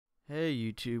Hey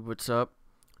YouTube, what's up?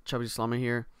 Chubby Slummer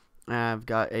here. I've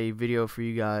got a video for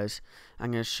you guys.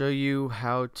 I'm going to show you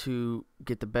how to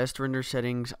get the best render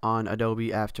settings on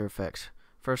Adobe After Effects.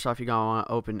 First off, you're going to want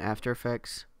to open After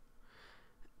Effects.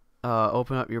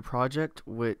 Open up your project,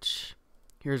 which,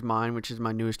 here's mine, which is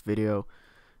my newest video.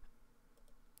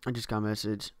 I just got a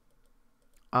message.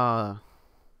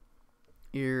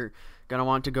 You're going to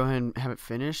want to go ahead and have it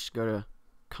finished. Go to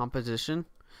Composition.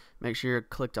 Make sure you're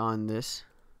clicked on this.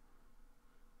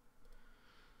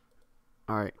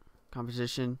 Alright,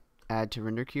 composition, add to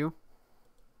render queue.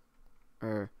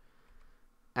 Or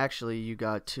actually, you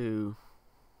got to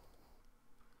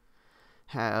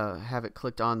have it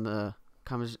clicked on the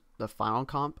final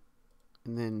comp,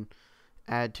 and then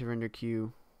add to render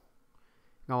queue.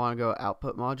 I want to go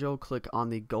output module, click on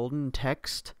the golden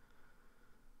text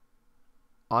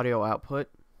audio output.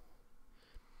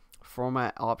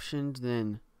 Format options,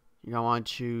 then you're gonna want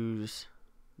to choose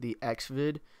the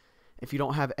Xvid. If you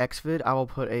don't have Xvid, I will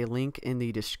put a link in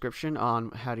the description on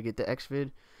how to get the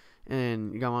Xvid.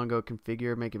 And you're going to want to go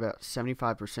configure, make it about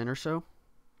 75% or so.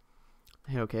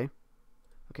 Hit OK.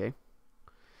 Okay.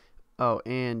 Oh,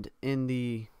 and in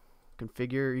the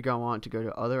configure, you're going to want to go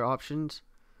to other options.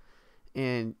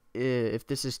 And if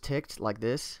this is ticked like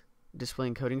this,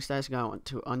 display encoding status, you're going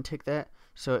to want to untick that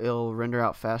so it'll render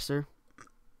out faster.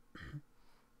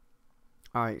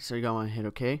 Alright, so you're going to want to hit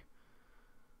OK.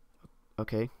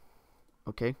 Okay.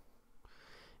 Okay,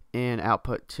 and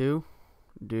output 2,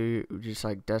 do just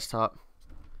like desktop,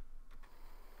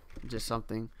 just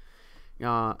something. You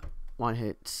want to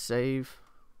hit save.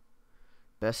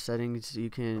 Best settings, you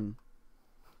can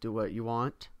do what you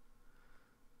want.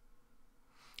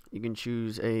 You can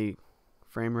choose a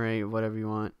frame rate, whatever you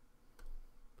want,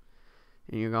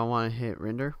 and you're gonna want to hit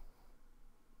render.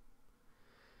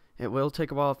 It will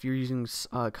take a while if you're using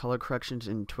color corrections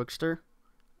in Twixtor.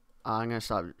 I'm going to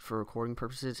stop for recording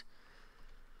purposes.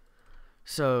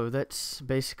 So that's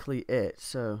basically it.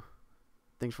 So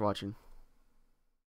thanks for watching.